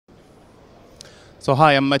So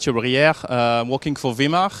hi, I'm Mathieu Brière, working for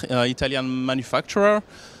Vimar, Italian manufacturer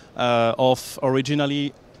of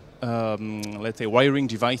originally, let's say, wiring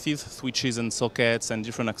devices, switches and sockets and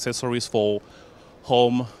different accessories for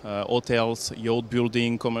home, hotels, yacht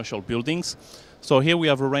building, commercial buildings. So here we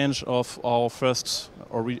have a range of our first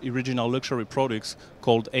original luxury products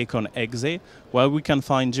called Eikon Exé, where we can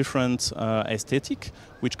find different aesthetic,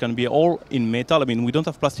 which can be all in metal. I mean, we don't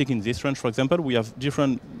have plastic in this range, for example. We have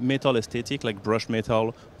different metal aesthetic, like brushed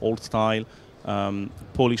metal, old style,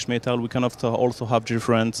 polished metal. We can also have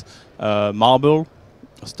different marble,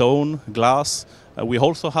 stone, glass. We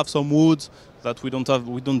also have some wood that we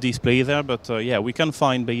don't display there, but yeah, we can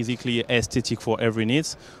find basically aesthetic for every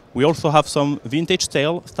needs. We also have some vintage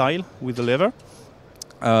style with the leather,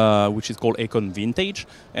 which is called Eikon Vintage,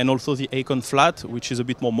 and also the Eikon Flat, which is a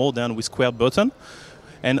bit more modern with square button.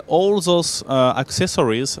 And all those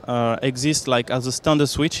accessories exist like as a standard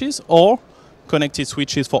switches or connected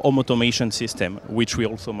switches for home automation system, which we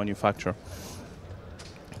also manufacture.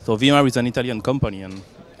 So Vimar is an Italian company, and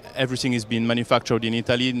everything is being manufactured in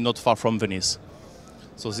Italy, not far from Venice.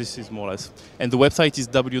 So this is more or less. And the website is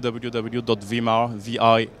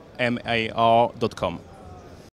www.vimar.com.